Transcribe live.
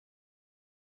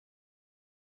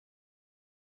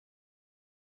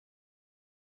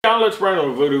y'all, it's Brandon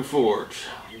with Voodoo Forge.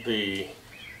 The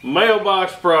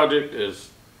mailbox project is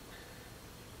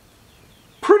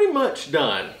pretty much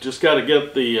done. Just got to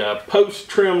get the post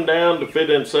trimmed down to fit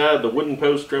inside, the wooden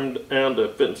post trimmed down to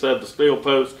fit inside the steel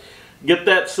post. Get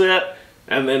that set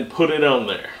and then put it on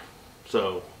there.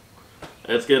 So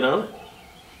let's get on it.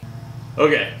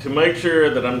 Okay, to make sure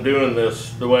that I'm doing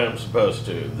this the way I'm supposed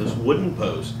to, this wooden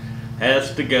post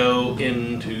has to go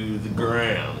into the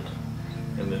ground.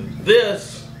 And then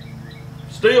this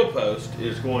steel post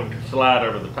is going to slide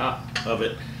over the top of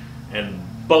it and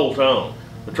bolt on.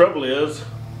 The trouble is,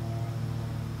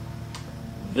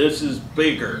 this is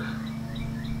bigger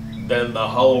than the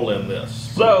hole in this.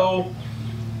 So,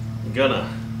 I'm gonna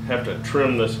have to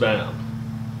trim this down.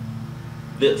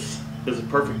 This is a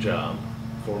perfect job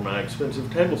for my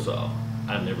expensive table saw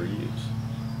I never use.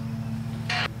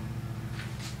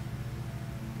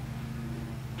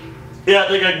 Yeah, I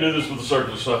think I can do this with a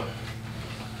circular saw.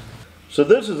 So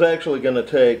this is actually going to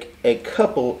take a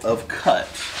couple of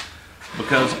cuts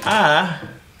because I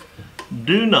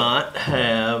do not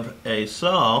have a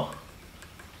saw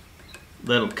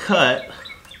that'll cut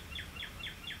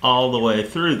all the way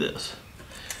through this.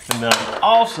 And then I'm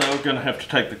also going to have to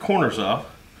take the corners off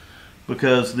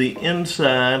because the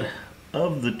inside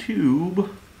of the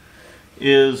tube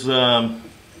is got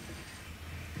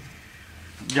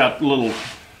little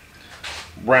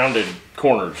rounded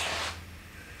corners.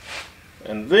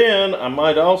 And then I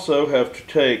might also have to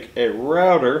take a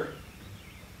router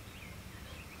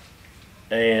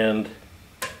and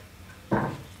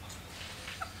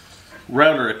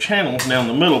router a channel down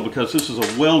the middle because this is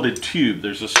a welded tube.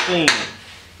 There's a seam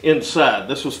inside.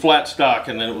 This was flat stock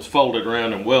and then it was folded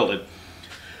around and welded.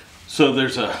 So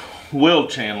there's a weld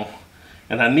channel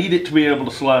and I need it to be able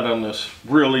to slide on this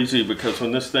real easy because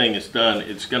when this thing is done,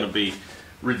 it's going to be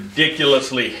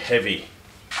ridiculously heavy.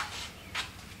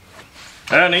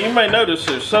 And you may notice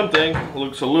there's something that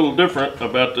looks a little different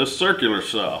about this circular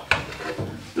saw.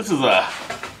 This is a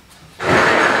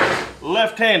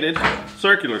left-handed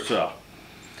circular saw.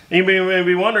 You may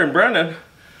be wondering, Brendan,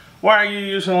 why are you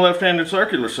using a left-handed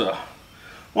circular saw?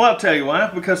 Well, I'll tell you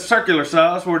why. Because circular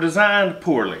saws were designed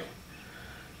poorly.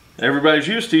 Everybody's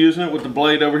used to using it with the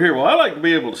blade over here. Well, I like to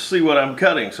be able to see what I'm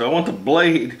cutting, so I want the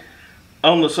blade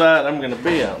on the side I'm going to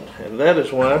be on. And that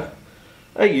is why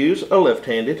I use a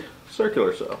left-handed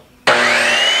circular saw.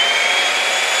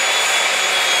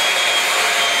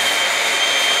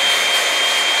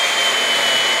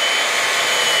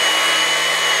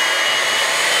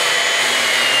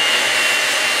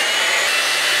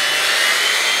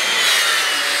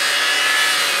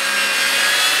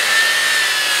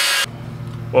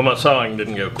 Well, my sawing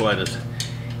didn't go quite as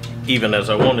even as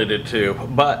I wanted it to,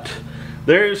 but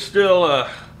there is still a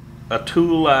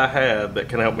tool I have that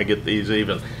can help me get these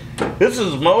even. This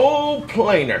is my old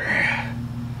planer.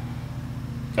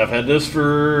 I've had this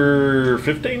for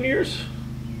 15 years.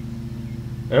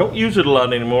 I don't use it a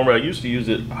lot anymore, but I used to use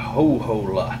it a whole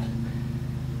lot.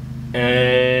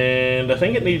 And I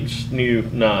think it needs new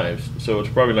knives, so it's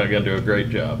probably not going to do a great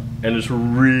job. And it's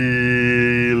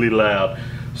really loud.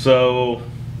 So,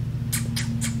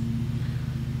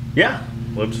 yeah,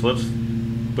 let's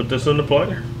put this in the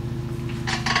planer.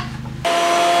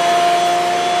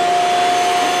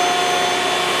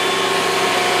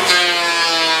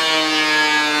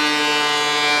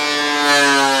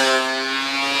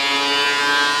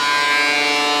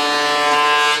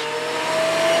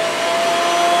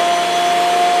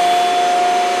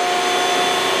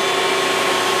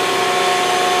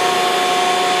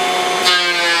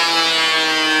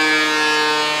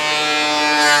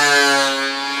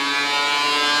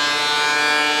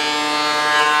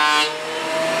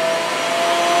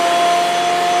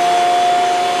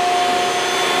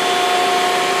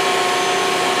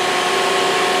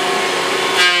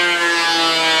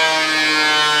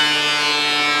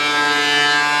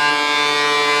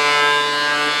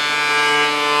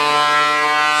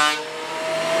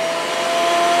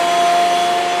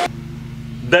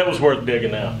 That was worth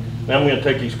digging out. Now I'm going to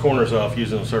take these corners off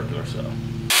using a circular saw.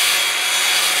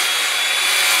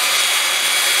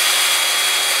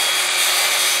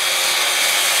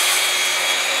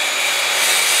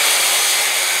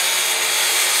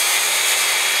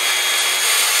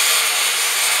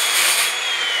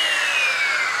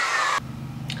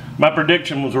 My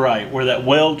prediction was right. Where that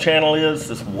weld channel is,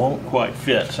 this won't quite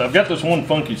fit. So I've got this one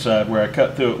funky side where I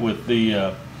cut through it with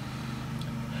the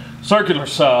circular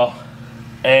saw.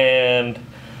 And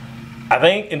I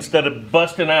think instead of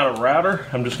busting out a router,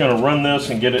 I'm just going to run this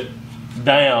and get it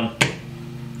down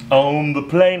on the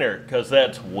planer because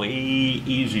that's way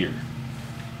easier.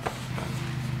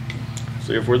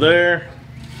 See if we're there.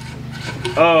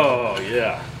 Oh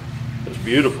yeah, it's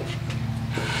beautiful.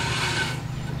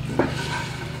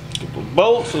 Couple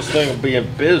bolts, this thing will be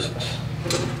in business.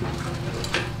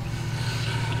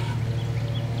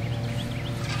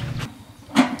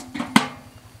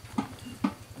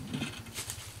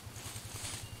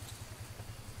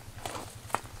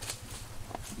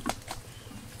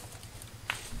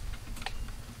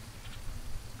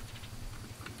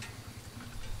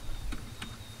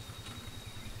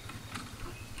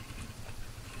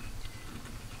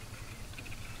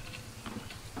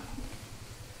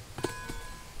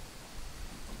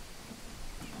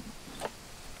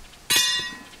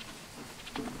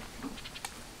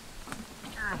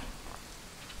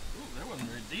 That wasn't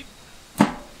very deep.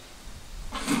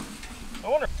 I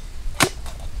wonder.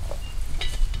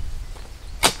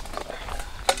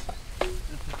 This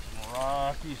is some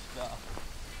rocky stuff.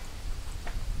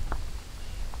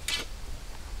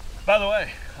 By the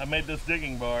way, I made this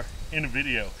digging bar in a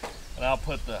video, and I'll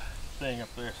put the thing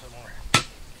up there somewhere.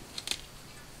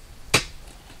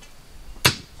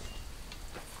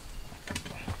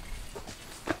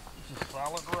 This is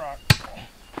solid rock.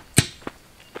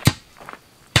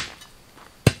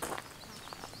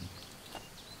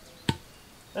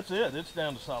 That's it, it's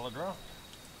down to solid rock.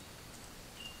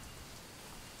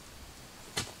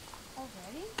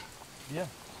 Already? Yeah.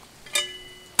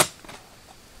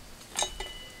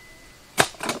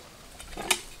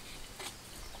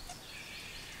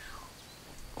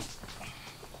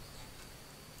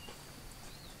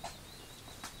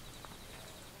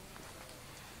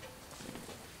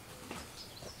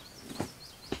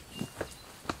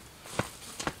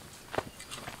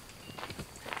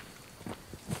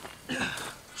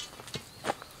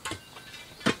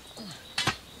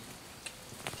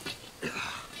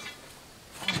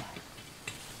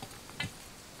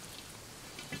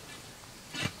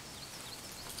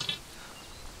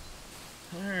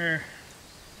 There.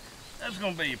 That's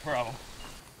gonna be a problem.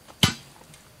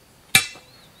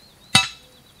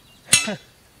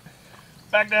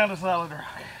 Back down to solid rock.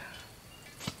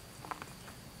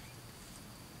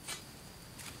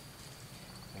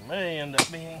 It may end up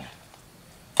being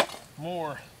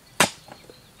more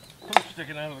poop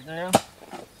sticking out of the ground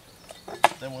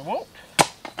than we want.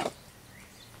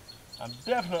 I'm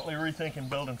definitely rethinking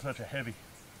building such a heavy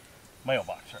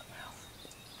mailbox right now.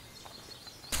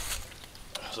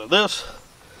 So this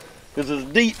is as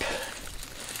deep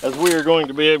as we are going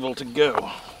to be able to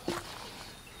go.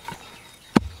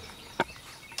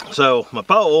 So my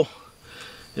pole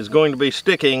is going to be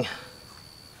sticking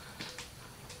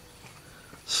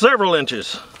several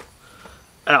inches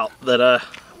out that I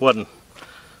wasn't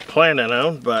planning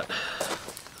on, but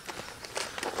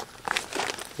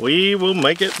we will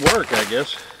make it work, I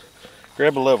guess.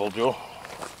 Grab a level, Joel.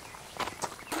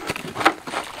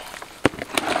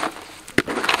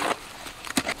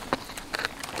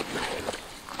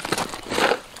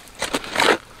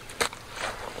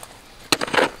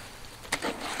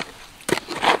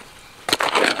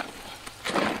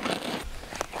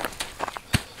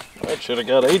 Should have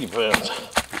got 80 pounds.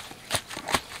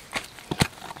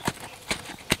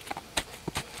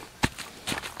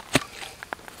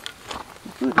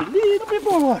 Put a little bit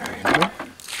more water in there.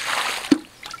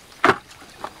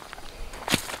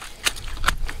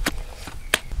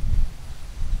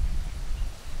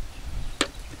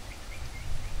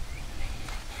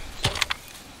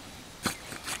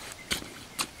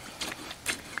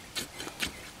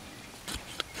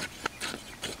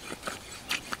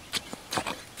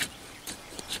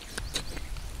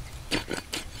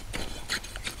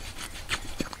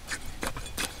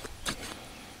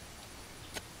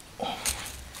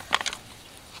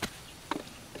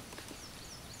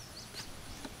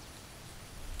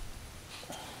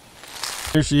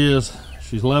 Here she is.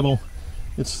 She's level.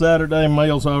 It's Saturday.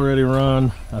 Mail's already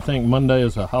run. I think Monday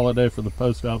is a holiday for the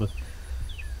post office.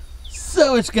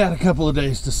 So it's got a couple of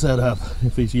days to set up.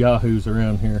 If these yahoos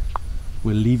around here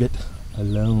will leave it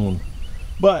alone.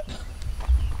 But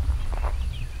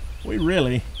we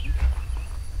really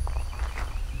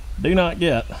do not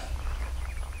get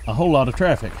a whole lot of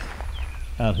traffic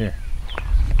out here.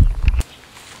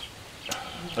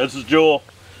 This is Jewel,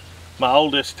 my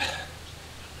oldest.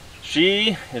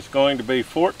 She is going to be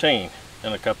 14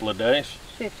 in a couple of days.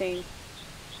 15.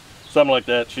 Something like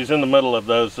that. She's in the middle of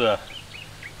those,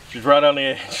 she's right on the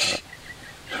edge.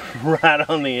 Right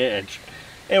on the edge.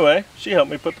 Anyway, she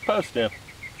helped me put the post in.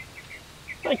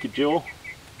 Thank you, Jewel.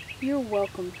 You're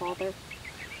welcome, Father.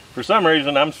 For some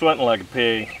reason, I'm sweating like a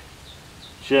pig.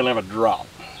 She didn't have a drop.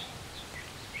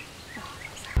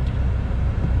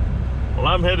 Well,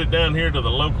 I'm headed down here to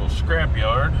the local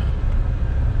scrapyard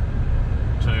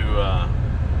to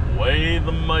away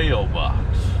the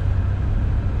mailbox.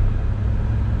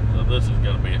 So this is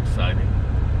going to be exciting.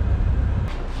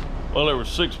 Well, there was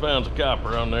 6 pounds of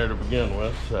copper on there to begin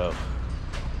with, so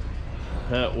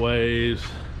that weighs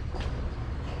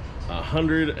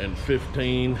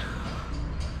 115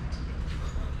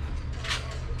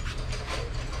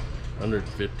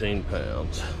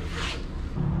 pounds.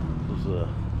 This is a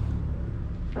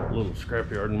little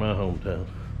scrapyard in my hometown.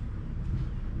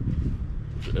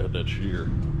 Should add that shear.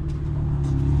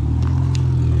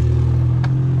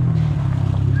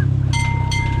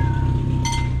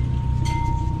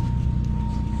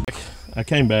 I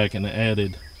came back and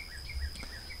added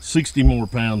 60 more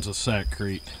pounds of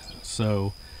sackcrete.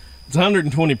 So it's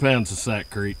 120 pounds of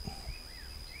sackcrete.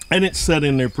 And it's set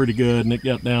in there pretty good, and it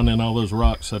got down in all those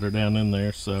rocks that are down in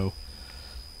there. So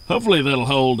hopefully that'll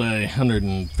hold a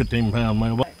 115 pound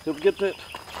mailbox. Did we get that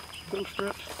post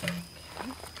stretch?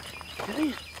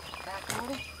 Okay.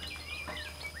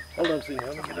 Hold on, see,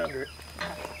 I'm gonna get under it.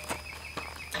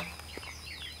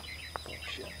 Oh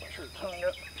shit, my shirt's hung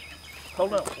up.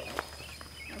 Hold on. Okay,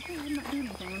 I'm not doing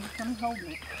anything. I'm just kind of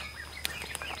holding it.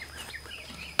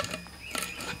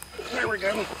 There we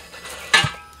go.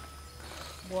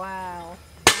 Wow.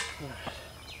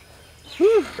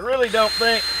 Whew. I really don't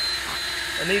think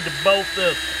I need to bolt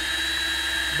this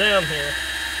down here.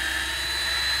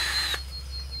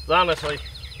 Honestly,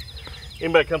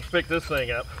 anybody comes pick this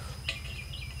thing up,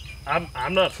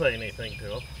 I'm not saying anything to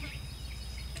them.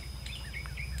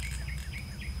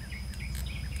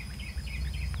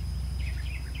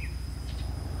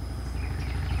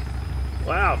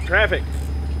 Wow, traffic.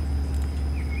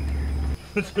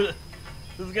 This is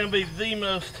going to be the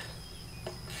most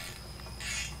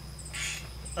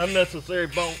unnecessary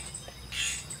bolt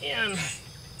in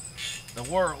the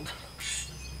world.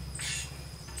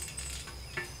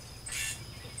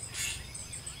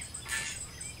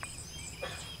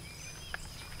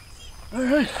 All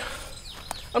right,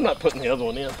 I'm not putting the other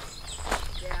one in.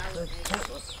 Yeah, I would make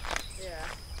it. Yeah.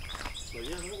 But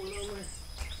yeah, that went on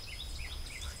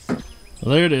there.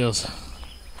 Well, there it is.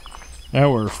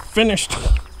 Our finished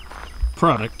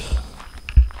product.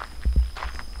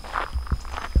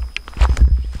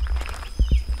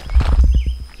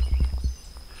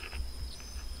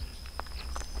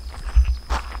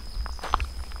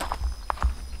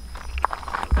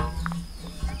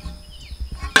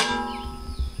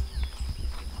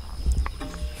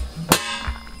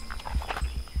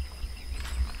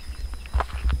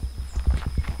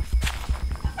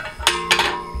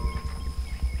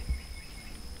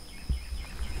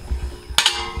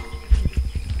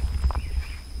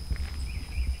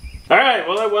 All right,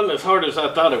 well, that wasn't as hard as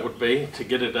I thought it would be to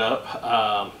get it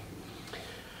up.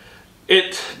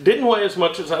 It didn't weigh as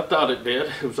much as I thought it did.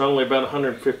 It was only about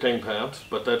 115 pounds,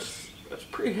 but that's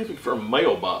pretty heavy for a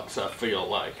mailbox, I feel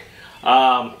like.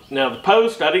 Now, the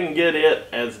post, I didn't get it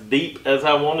as deep as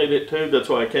I wanted it to. That's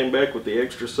why I came back with the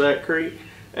extra sackcrete,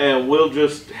 and we'll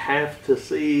just have to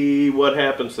see what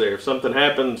happens there. If something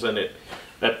happens and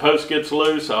that post gets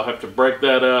loose, I'll have to break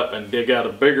that up and dig out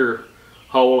a bigger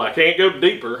hole. I can't go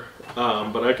deeper,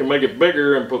 but I can make it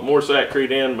bigger and put more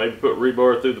sackcrete in, maybe put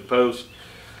rebar through the post.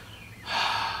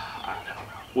 I don't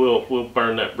know. We'll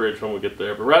burn that bridge when we get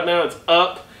there. But right now it's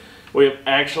up. We have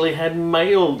actually had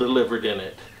mail delivered in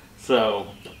it. So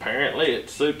apparently it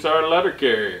suits our letter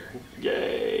carrier.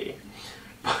 Yay.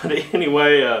 But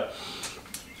anyway, I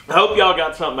hope y'all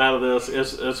got something out of this.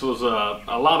 This was a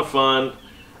lot of fun.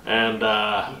 And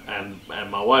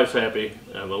my wife's happy,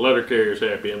 and the letter carrier's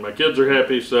happy, and my kids are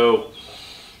happy, so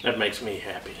that makes me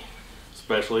happy,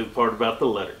 especially the part about the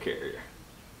letter carrier.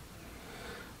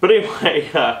 But anyway,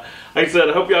 like I said,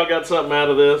 I hope y'all got something out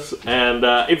of this, and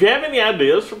if you have any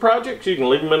ideas for projects, you can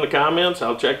leave them in the comments.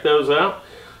 I'll check those out.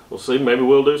 We'll see, maybe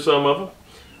we'll do some of them.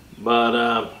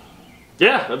 But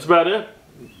yeah, that's about it.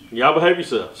 Y'all behave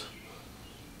yourselves.